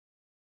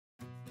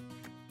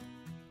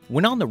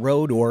When on the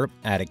road or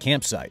at a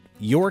campsite,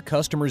 your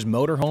customer's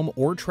motorhome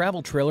or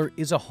travel trailer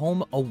is a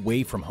home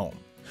away from home.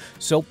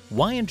 So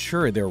why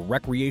insure their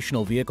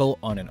recreational vehicle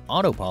on an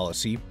auto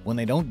policy when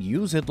they don't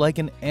use it like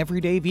an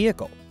everyday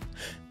vehicle?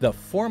 The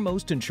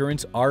Foremost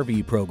Insurance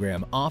RV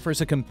program offers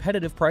a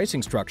competitive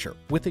pricing structure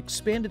with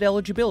expanded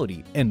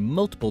eligibility and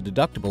multiple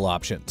deductible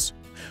options.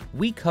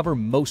 We cover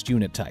most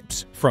unit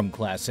types, from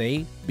Class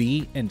A,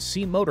 B, and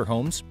C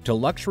motorhomes to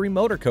luxury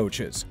motor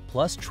coaches,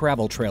 plus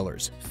travel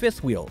trailers,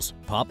 fifth wheels,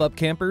 pop-up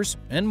campers,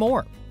 and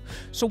more.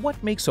 So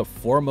what makes a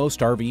Foremost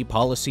RV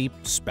policy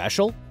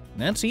special?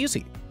 That's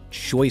easy.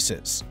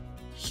 Choices.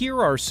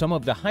 Here are some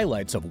of the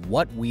highlights of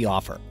what we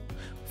offer.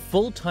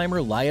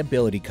 Full-timer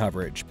liability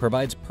coverage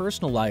provides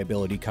personal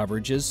liability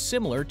coverages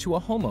similar to a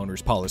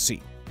homeowner's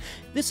policy.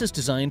 This is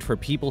designed for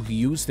people who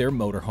use their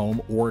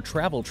motorhome or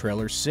travel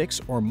trailer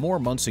 6 or more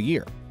months a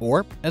year,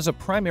 or as a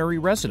primary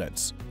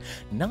residence.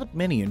 Not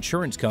many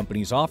insurance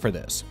companies offer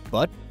this,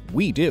 but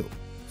we do.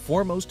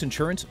 Foremost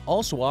Insurance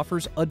also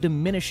offers a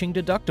diminishing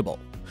deductible.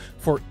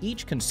 For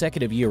each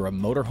consecutive year a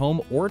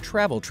motorhome or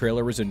travel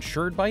trailer is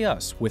insured by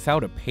us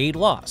without a paid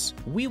loss,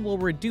 we will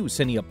reduce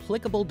any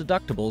applicable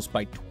deductibles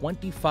by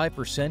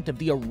 25% of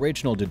the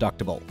original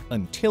deductible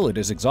until it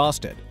is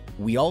exhausted.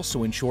 We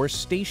also insure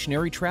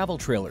stationary travel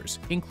trailers,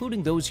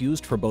 including those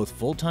used for both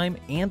full-time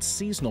and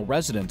seasonal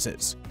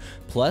residences.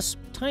 Plus,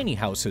 tiny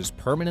houses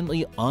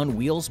permanently on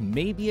wheels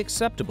may be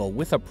acceptable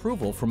with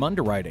approval from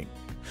underwriting.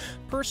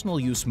 Personal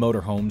use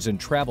motorhomes and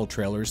travel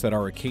trailers that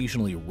are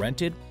occasionally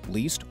rented,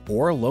 leased,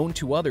 or loaned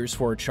to others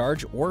for a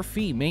charge or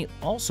fee may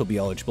also be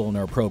eligible in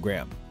our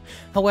program.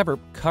 However,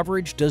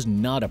 coverage does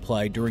not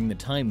apply during the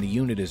time the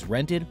unit is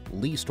rented,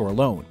 leased, or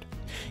loaned.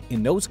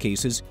 In those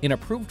cases, an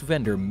approved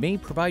vendor may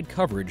provide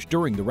coverage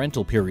during the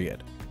rental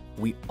period.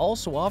 We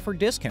also offer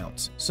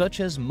discounts such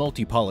as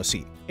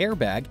multi-policy,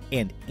 airbag,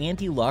 and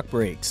anti-lock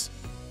brakes.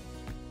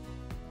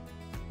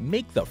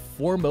 Make the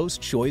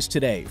foremost choice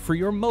today for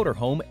your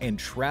motorhome and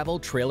travel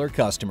trailer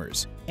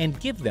customers and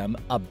give them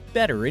a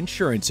better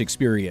insurance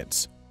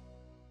experience.